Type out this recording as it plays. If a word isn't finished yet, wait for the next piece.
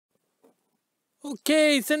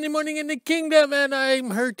Okay, Sunday morning in the kingdom, and I'm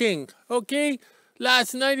hurting. Okay,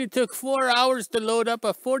 last night it took 4 hours to load up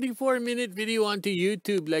a 44-minute video onto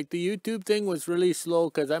YouTube. Like, the YouTube thing was really slow,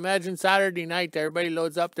 because I imagine Saturday night everybody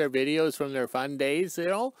loads up their videos from their fun days, you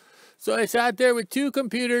know? So I sat there with two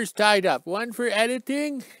computers tied up, one for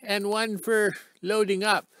editing and one for loading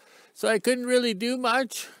up. So I couldn't really do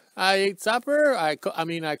much. I ate supper, I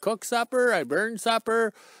cooked supper, I burned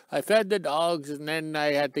supper, I fed the dogs, and then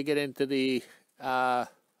I had to get into the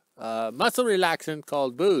muscle relaxant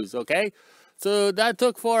called booze, okay? So that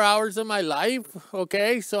took 4 hours of my life,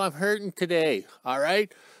 okay? So I'm hurting today, all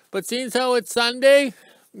right? But since how it's Sunday,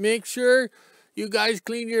 make sure you guys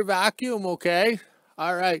clean your vacuum, okay?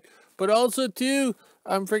 All right. But also, too,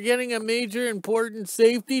 I'm forgetting a major important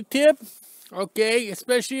safety tip. Okay,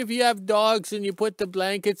 especially if you have dogs and you put the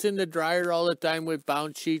blankets in the dryer all the time with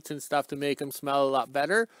bounce sheets and stuff to make them smell a lot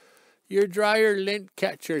better. Your dryer lint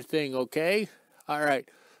catcher thing, okay? All right.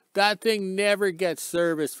 That thing never gets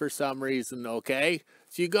serviced for some reason, okay?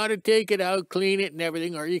 So you got to take it out, clean it and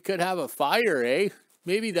everything, or you could have a fire, eh?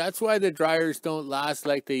 Maybe that's why the dryers don't last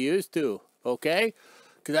like they used to, okay?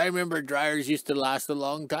 Because I remember dryers used to last a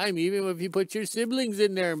long time, even if you put your siblings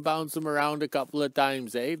in there and bounce them around a couple of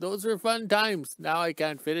times, eh? Those are fun times. Now I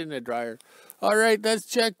can't fit in a dryer. All right, let's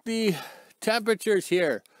check the temperatures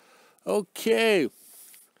here. Okay.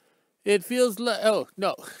 It feels like, oh,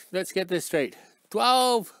 no, let's get this straight.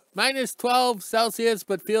 Minus 12 Celsius,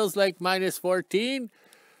 but feels like minus 14.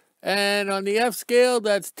 And on the F scale,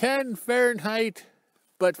 that's 10 Fahrenheit,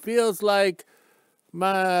 but feels like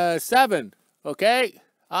 7. Okay?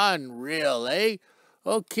 Unreal, eh?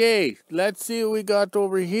 Okay, let's see what we got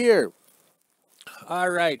over here. All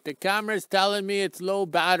right, the camera's telling me it's low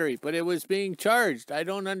battery, but it was being charged. I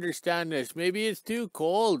don't understand this. Maybe it's too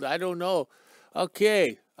cold. I don't know.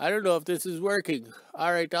 Okay, I don't know if this is working.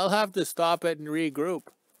 All right, I'll have to stop it and regroup.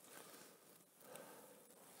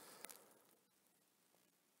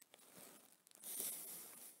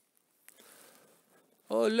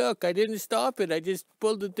 Oh, look, I didn't stop it. I just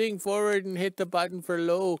pulled the thing forward and hit the button for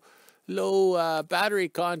low battery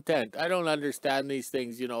content. I don't understand these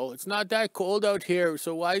things, you know. It's not that cold out here,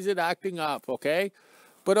 so why is it acting up, okay?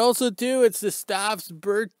 But also, too, it's the staff's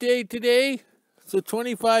birthday today. So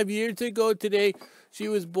 25 years ago today, she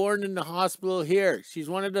was born in the hospital here. She's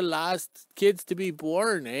one of the last kids to be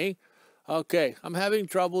born, eh? Okay, I'm having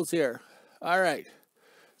troubles here. All right.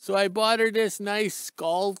 So I bought her this nice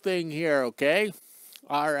skull thing here, okay?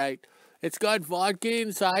 All right. It's got vodka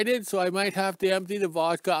inside it, so I might have to empty the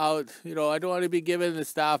vodka out. You know, I don't want to be giving the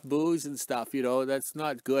staff booze and stuff, you know. That's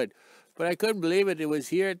not good. But I couldn't believe it. It was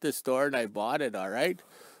here at the store and I bought it, all right?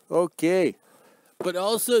 Okay. But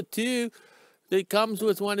also, too, it comes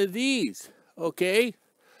with one of these, okay?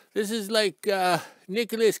 This is like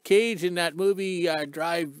Nicolas Cage in that movie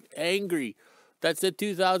Drive Angry. That's a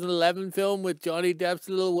 2011 film with Johnny Depp's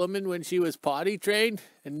little woman when she was potty trained.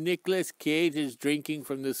 And Nicolas Cage is drinking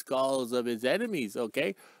from the skulls of his enemies,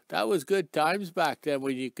 okay? That was good times back then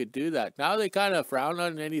when you could do that. Now they kind of frown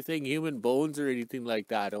on anything human bones or anything like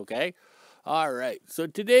that, okay? All right. So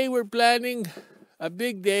today we're planning a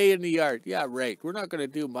big day in the yard. Yeah, right. We're not going to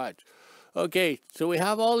do much. Okay, so we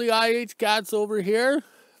have all the IH cats over here,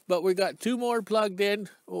 but we got 2 more plugged in.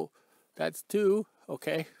 Oh, that's 2.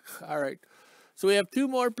 Okay, all right. So we have 2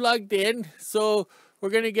 more plugged in. So we're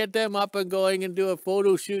going to get them up and going and do a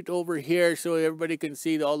photo shoot over here so everybody can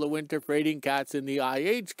see all the winter freighting cats and the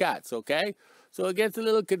IH cats, okay? So it gets a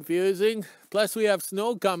little confusing. Plus we have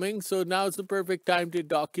snow coming, so now's the perfect time to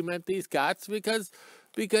document these cats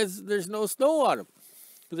because there's no snow on them.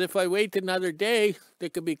 Because if I wait another day, they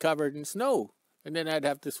could be covered in snow. And then I'd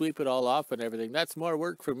have to sweep it all off and everything. That's more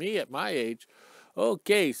work for me at my age.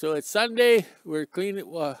 Okay, so it's Sunday. We're cleaning,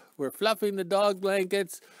 we're fluffing the dog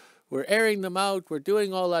blankets. We're airing them out. We're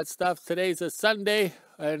doing all that stuff. Today's a Sunday,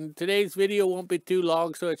 and today's video won't be too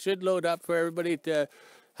long, so it should load up for everybody to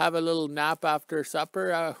have a little nap after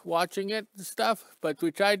supper watching it and stuff. But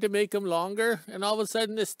we tried to make them longer, and all of a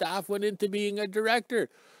sudden the staff went into being a director.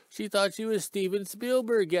 She thought she was Steven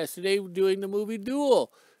Spielberg yesterday doing the movie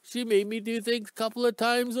Duel. She made me do things a couple of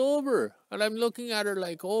times over, and I'm looking at her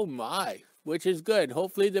like, oh my. Which is good.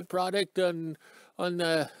 Hopefully the product on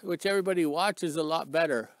which everybody watches is a lot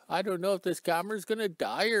better. I don't know if this camera's going to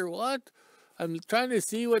die or what. I'm trying to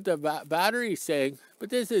see what the battery's saying, but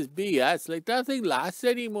this is BS. Like, nothing lasts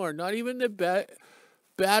anymore. Not even the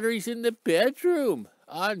batteries in the bedroom.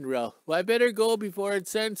 Unreal. Well, I better go before it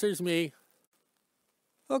censors me.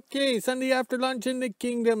 Okay, Sunday after lunch in the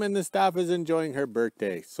kingdom, and the staff is enjoying her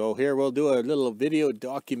birthday. So here we'll do a little video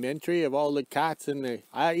documentary of all the cats in the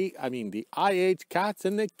the IH cats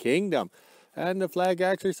in the kingdom. and the flag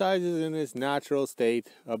exercises in its natural state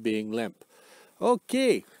of being limp.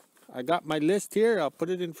 Okay, I got my list here. I'll put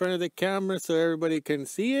it in front of the camera so everybody can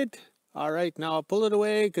see it. All right, now I'll pull it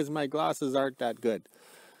away because my glasses aren't that good.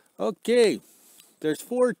 Okay, there's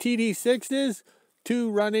 4 TD6s,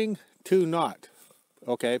 2 running, 2 not.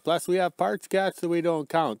 Okay, plus we have parts cats that we don't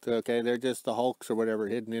count. Okay, they're just the hulks or whatever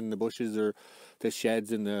hidden in the bushes or the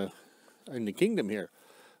sheds in the kingdom here.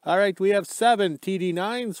 All right, we have 7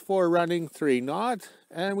 TD9s, 4 running, 3 not,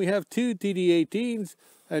 and we have 2 TD18s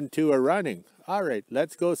and 2 are running. All right,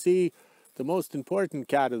 let's go see the most important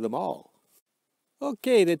cat of them all.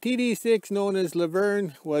 Okay, the TD6, known as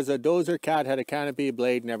Lavern, was a dozer cat, had a canopy,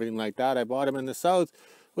 blade, and everything like that. I bought him in the south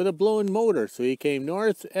with a blown motor, so he came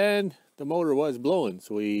north, and the motor was blowing.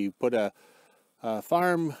 So we put a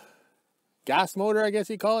farm gas motor, I guess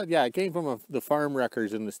you call it. Yeah, it came from the farm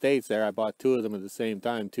wreckers in the States there. I bought 2 of them at the same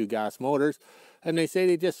time, 2 gas motors, and they say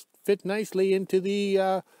they just fit nicely into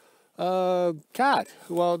the cat.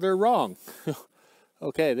 Well, they're wrong.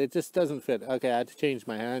 Okay, it just doesn't fit. Okay, I had to change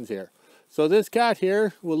my hands here. So this cat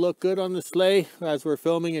here will look good on the sleigh as we're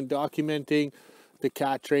filming and documenting the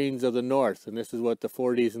cat trains of the north. And this is what the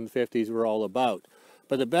 40s and 50s were all about.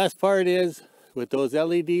 But the best part is, with those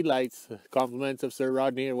LED lights, compliments of Sir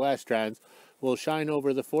Rodney and Westrans, will shine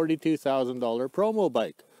over the $42,000 promo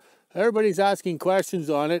bike. Everybody's asking questions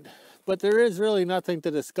on it, but there is really nothing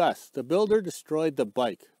to discuss. The builder destroyed the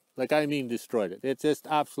bike. Like, I mean destroyed it. It's just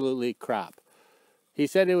absolutely crap. He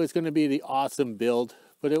said it was going to be the awesome build,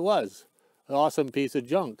 but it was an awesome piece of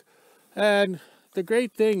junk. And the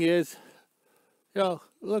great thing is, you know,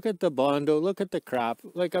 look at the Bondo, look at the crap.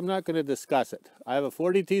 Like, I'm not going to discuss it. I have a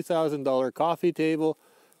 $42,000 coffee table.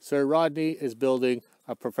 Sir Rodney is building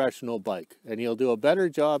a professional bike, and he'll do a better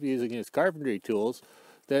job using his carpentry tools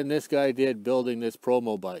than this guy did building this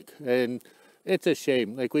promo bike. And it's a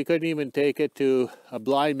shame. Like, we couldn't even take it to a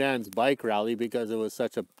blind man's bike rally because it was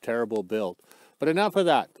such a terrible build. But enough of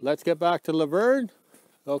that. Let's get back to Lavern.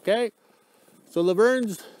 Okay, so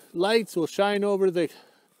Lavern's lights will shine over the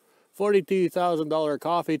 $42,000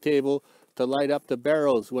 coffee table to light up the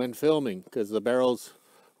barrels when filming, because the barrels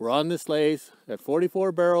were on the sleighs at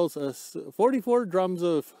 44 barrels, 44 drums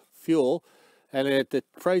of fuel, and at the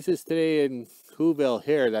prices today in Whoville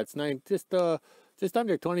here, that's just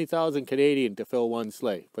under 20,000 Canadian to fill one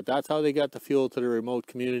sleigh. But that's how they got the fuel to the remote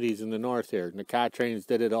communities in the north here, and the cat trains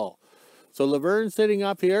did it all. So Lavern's sitting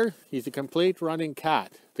up here. He's a complete running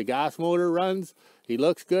cat. The gas motor runs. He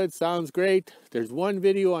looks good, sounds great. There's one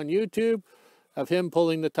video on YouTube of him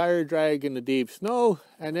pulling the tire drag in the deep snow,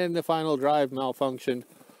 and then the final drive malfunctioned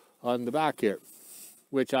on the back here,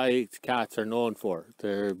 which cats are known for.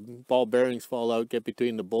 Their ball bearings fall out, get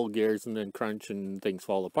between the bull gears, and then crunch and things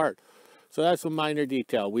fall apart. So that's a minor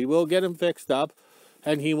detail. We will get him fixed up,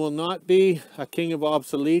 and he will not be a king of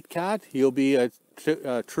obsolete cat. He'll be a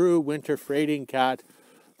true winter freighting cat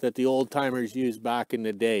that the old timers used back in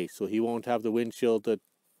the day. So he won't have the windshield, the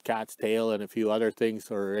cat's tail, and a few other things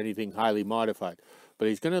or anything highly modified. But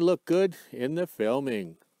he's going to look good in the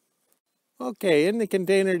filming. Okay, in the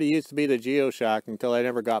container there used to be the GeoShack until I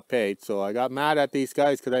never got paid. So I got mad at these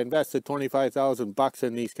guys because I invested 25,000 bucks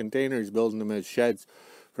in these containers, building them as sheds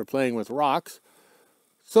for playing with rocks.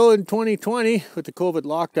 So in 2020, with the COVID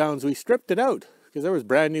lockdowns, we stripped it out because there was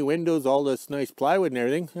brand new windows, all this nice plywood and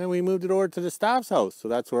everything, and we moved it over to the staff's house. So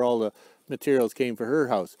that's where all the materials came for her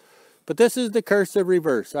house. But this is the Cursive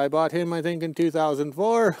reverse. I bought him, I think, in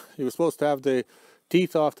 2004. He was supposed to have the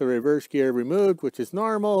teeth off the reverse gear removed, which is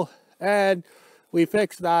normal, and we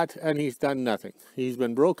fixed that, and he's done nothing. He's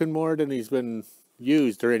been broken more than he's been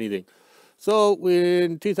used or anything. So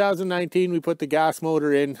in 2019, we put the gas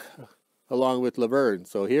motor in along with Lavern.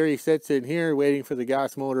 So here he sits in here waiting for the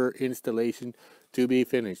gas motor installation to be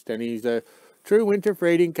finished. And he's a true winter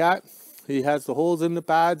freighting cat. He has the holes in the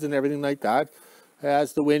pads and everything like that. He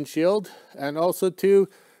has the windshield, and also too,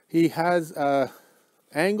 he has a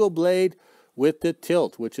angle blade with the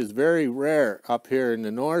tilt, which is very rare up here in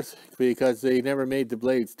the north because they never made the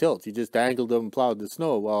blades tilt. You just angled them and plowed the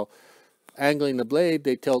snow. Well, angling the blade,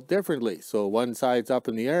 they tilt differently. So one side's up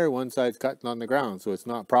in the air, one side's cutting on the ground, so it's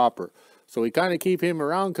not proper. So we kind of keep him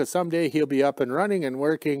around because someday he'll be up and running and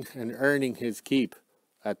working and earning his keep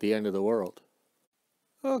at the end of the world.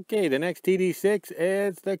 Okay, the next TD6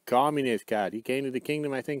 is the Communist Cat. He came to the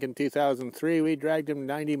kingdom, I think, in 2003. We dragged him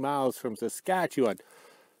 90 miles from Saskatchewan.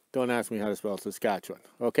 Don't ask me how to spell Saskatchewan.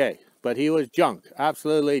 Okay, but he was junk,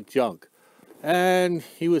 absolutely junk. And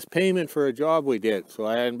he was payment for a job we did.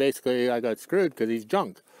 So basically I got screwed because he's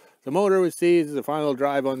junk. The motor was seized. The final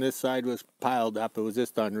drive on this side was piled up. It was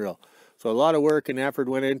just unreal. So a lot of work and effort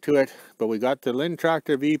went into it, but we got the Lynn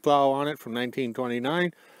tractor V-plow on it from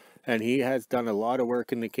 1929, and he has done a lot of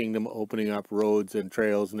work in the kingdom opening up roads and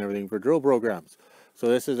trails and everything for drill programs. So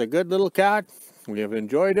this is a good little cat. We have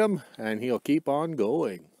enjoyed him, and he'll keep on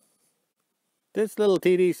going. This little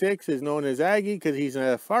TD6 is known as Aggie because he's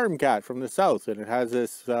a farm cat from the south, and it has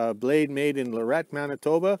this blade made in Lorette,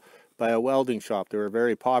 Manitoba by a welding shop. They were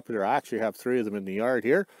very popular. I actually have 3 of them in the yard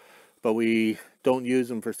here, but we don't use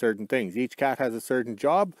them for certain things. Each cat has a certain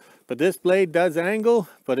job, but this blade does angle,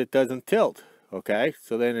 but it doesn't tilt. Okay,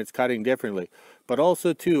 so then it's cutting differently. But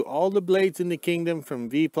also too, all the blades in the kingdom, from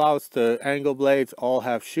V-plows to angle blades, all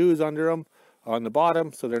have shoes under them on the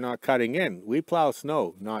bottom, so they're not cutting in. We plow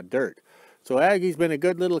snow, not dirt. So Aggie's been a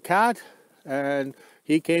good little cat, and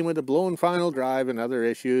he came with a blown final drive and other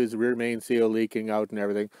issues, rear main seal leaking out and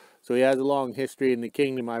everything. So he has a long history in the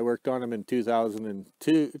kingdom. I worked on him in 2000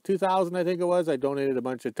 I think it was. I donated a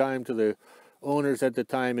bunch of time to the owners at the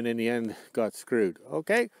time, and in the end got screwed.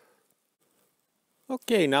 Okay,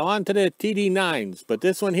 now on to the TD9s. But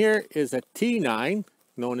this one here is a T9,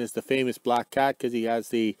 known as the famous black cat because he has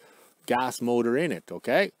the gas motor in it.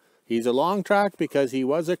 Okay, he's a long track because he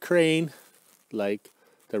was a crane, like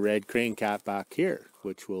the red crane cat back here,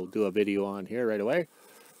 which we'll do a video on here right away.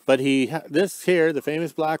 But this here, the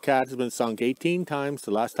famous black cat, has been sunk 18 times.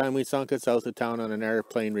 The last time we sunk it south of town on an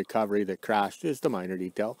airplane recovery that crashed is the minor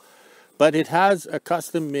detail. But it has a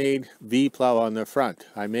custom made V-plow on the front.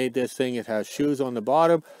 I made this thing. It has shoes on the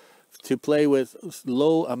bottom to play with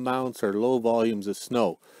low amounts or low volumes of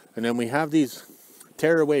snow. And then we have these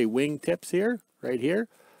tearaway wing tips here, right here,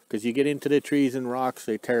 because you get into the trees and rocks,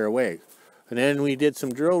 they tear away. And then we did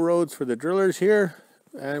some drill roads for the drillers here,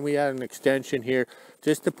 and we had an extension here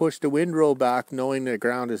just to push the windrow back, knowing the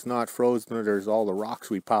ground is not frozen or there's all the rocks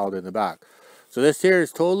we piled in the back. So this here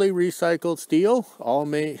is totally recycled steel,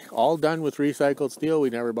 all done with recycled steel. We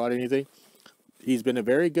never bought anything. He's been a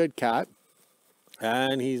very good cat,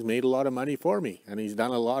 and he's made a lot of money for me, and he's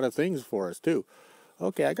done a lot of things for us too.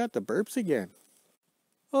 Okay, I got the burps again.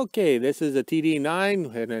 Okay, this is a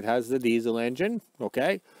TD9, and it has the diesel engine,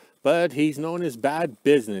 okay? But he's known as bad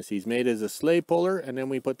business. He's made as a sleigh puller, and then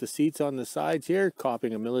we put the seats on the sides here,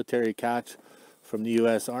 copying a military cat from the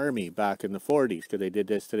U.S. Army back in the 40s, because they did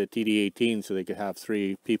this to the TD-18 so they could have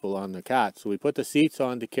 3 people on the cat. So we put the seats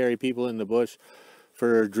on to carry people in the bush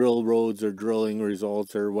for drill roads or drilling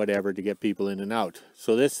results or whatever, to get people in and out.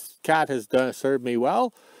 So this cat has served me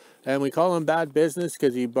well. And we call him bad business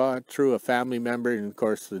because he bought through a family member, and of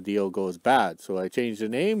course the deal goes bad. So I changed the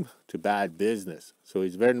name to Bad Business. So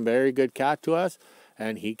he's been a very good cat to us,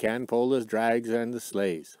 and he can pull his drags and the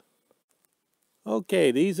sleighs.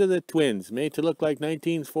 Okay, these are the twins, made to look like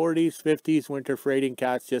 1940s, 50s winter freighting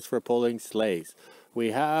cats just for pulling sleighs.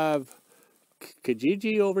 We have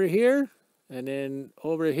Kijiji over here, and then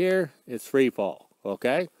over here it's Free Fall,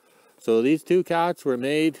 okay? So these 2 cats were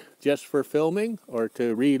made just for filming, or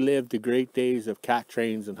to relive the great days of cat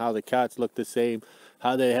trains and how the cats looked the same,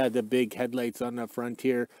 how they had the big headlights on the front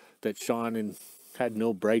here that shone and had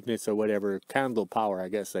no brightness or whatever, candle power I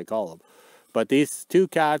guess they call them. But these 2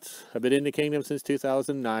 cats have been in the kingdom since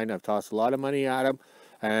 2009. I've tossed a lot of money at them,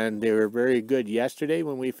 and they were very good yesterday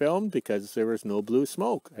when we filmed because there was no blue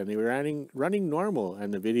smoke, and they were running normal,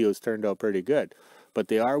 and the videos turned out pretty good. But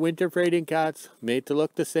they are winter freighting cats, made to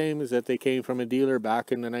look the same as if they came from a dealer back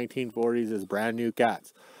in the 1940s as brand new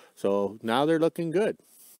cats. So now they're looking good.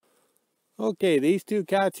 Okay, these 2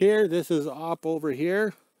 cats here, this is Op over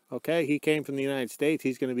here. Okay, he came from the United States.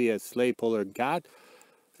 He's going to be a sleigh puller cat.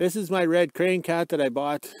 This is my red crane cat that I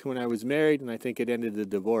bought when I was married, and I think it ended the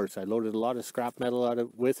divorce. I loaded a lot of scrap metal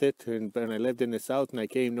with it, and when I lived in the south and I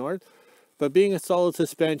came north. But being a solid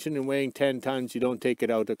suspension and weighing 10 tons, you don't take it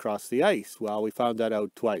out across the ice. Well, we found that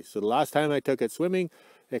out twice. So the last time I took it swimming,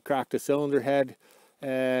 it cracked a cylinder head,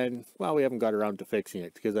 and well, we haven't got around to fixing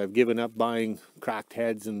it because I've given up buying cracked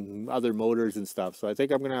heads and other motors and stuff. So I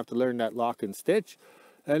think I'm going to have to learn that lock and stitch.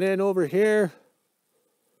 And then over here,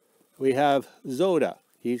 we have Zoda.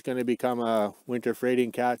 He's going to become a winter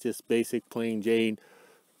freighting cat, just basic plain Jane,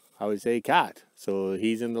 I would say, cat. So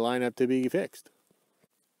he's in the lineup to be fixed.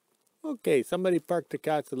 Okay, somebody parked the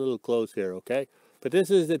cats a little close here, okay? But this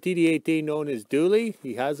is the TD-18 known as Dooley.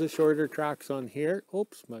 He has the shorter tracks on here.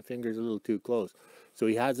 Oops, my finger's a little too close. So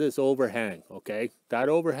he has this overhang, okay? That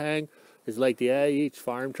overhang is like the IH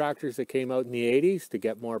farm tractors that came out in the 80s to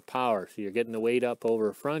get more power. So you're getting the weight up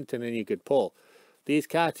over front, and then you could pull. These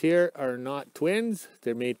cats here are not twins.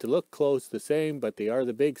 They're made to look close the same, but they are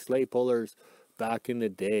the big sleigh pullers back in the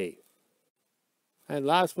day. And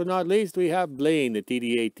last but not least, we have Blaine, the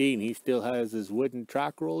TD18. He still has his wooden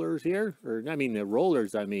track rollers here. Or, I mean, the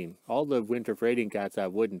rollers, I mean. All the winter freighting cats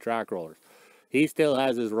have wooden track rollers. He still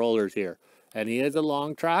has his rollers here. And he is a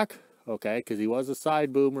long track, okay, because he was a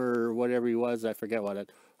side boomer or whatever he was. I forget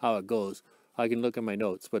how it goes. I can look at my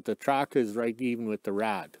notes. But the track is right even with the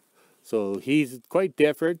rad. So he's quite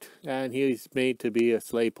different, and he's made to be a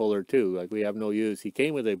sleigh puller too. Like, we have no use. He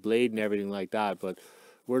came with a blade and everything like that, but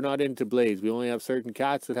we're not into blades. We only have certain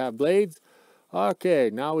cats that have blades. Okay,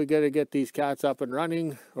 now we got to get these cats up and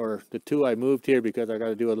running, or the two I moved here because I got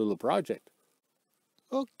to do a little project.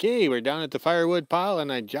 Okay, we're down at the firewood pile, and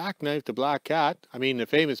I jackknifed the black cat, the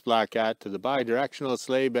famous black cat, to the bi-directional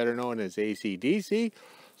sleigh, better known as AC/DC,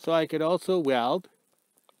 so I could also weld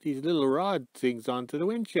these little rod things onto the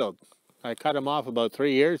windshield. I cut them off about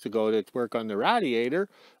 3 years ago to work on the radiator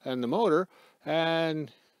and the motor,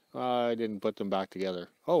 and I didn't put them back together.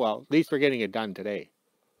 Oh well, at least we're getting it done today.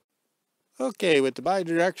 Okay, with the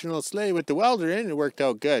bi-directional sleigh with the welder in, it worked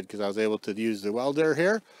out good because I was able to use the welder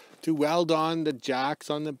here to weld on the jacks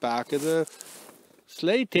on the back of the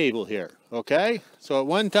sleigh table here. Okay, so at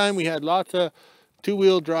one time we had lots of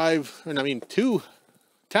two-wheel drive, okay,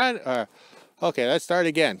 let's start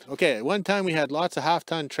again. Okay, at one time we had lots of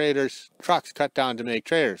half-ton trucks cut down to make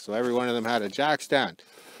trailers, so every one of them had a jack stand.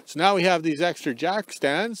 So now we have these extra jack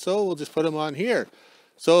stands, so we'll just put them on here.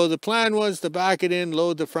 So the plan was to back it in,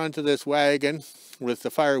 load the front of this wagon with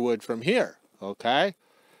the firewood from here, okay?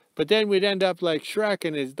 But then we'd end up like Shrek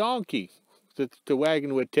and his donkey. The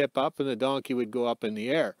wagon would tip up and the donkey would go up in the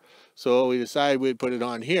air. So we decided we'd put it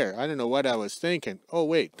on here. I don't know what I was thinking. Oh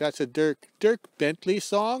wait, that's a Dirk Bentley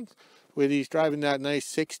song? Where he's driving that nice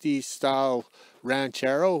 60s style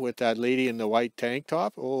ranchero with that lady in the white tank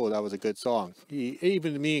top. Oh, that was a good song.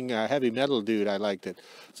 Even being a heavy metal dude, I liked it.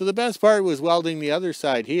 So the best part was welding the other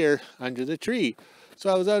side here under the tree.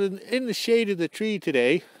 So I was out in the shade of the tree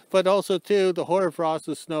today, but also too, the hoarfrost,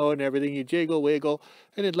 the snow and everything, you jiggle, wiggle,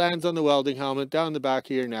 and it lands on the welding helmet, down the back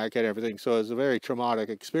of your neck and everything. So it was a very traumatic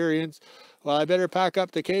experience. Well, I better pack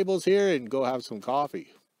up the cables here and go have some coffee.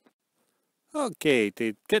 Okay,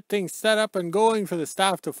 to get things set up and going for the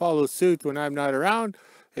staff to follow suit when I'm not around,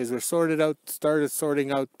 is we're started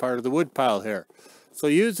sorting out part of the wood pile here. So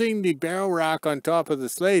using the barrel rack on top of the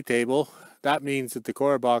sleigh table, that means that the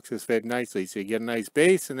core boxes fit nicely. So you get a nice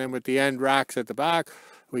base, and then with the end racks at the back,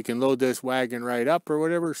 we can load this wagon right up or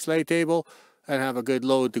whatever, sleigh table, and have a good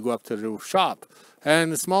load to go up to the shop.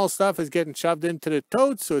 And the small stuff is getting shoved into the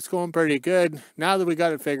totes, so it's going pretty good. Now that we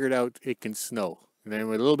got it figured out, it can snow. And then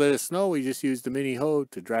with a little bit of snow, we just use the mini hoe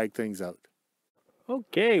to drag things out.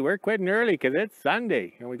 Okay, we're quitting early because it's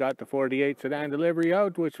Sunday. And we got the 48 sedan delivery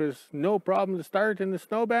out, which was no problem to start in the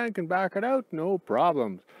snowbank and back it out, no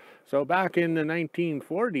problems. So back in the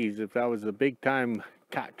 1940s, if I was a big time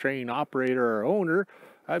cat train operator or owner,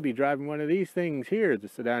 I'd be driving one of these things here, the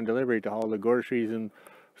sedan delivery, to haul the groceries and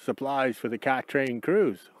supplies for the cat train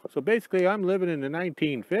crews. So basically I'm living in the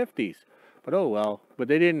 1950s. But oh well, but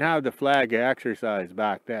they didn't have the flag exercise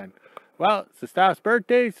back then. Well, it's the staff's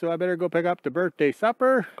birthday, so I better go pick up the birthday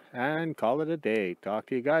supper and call it a day. Talk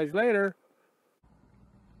to you guys later.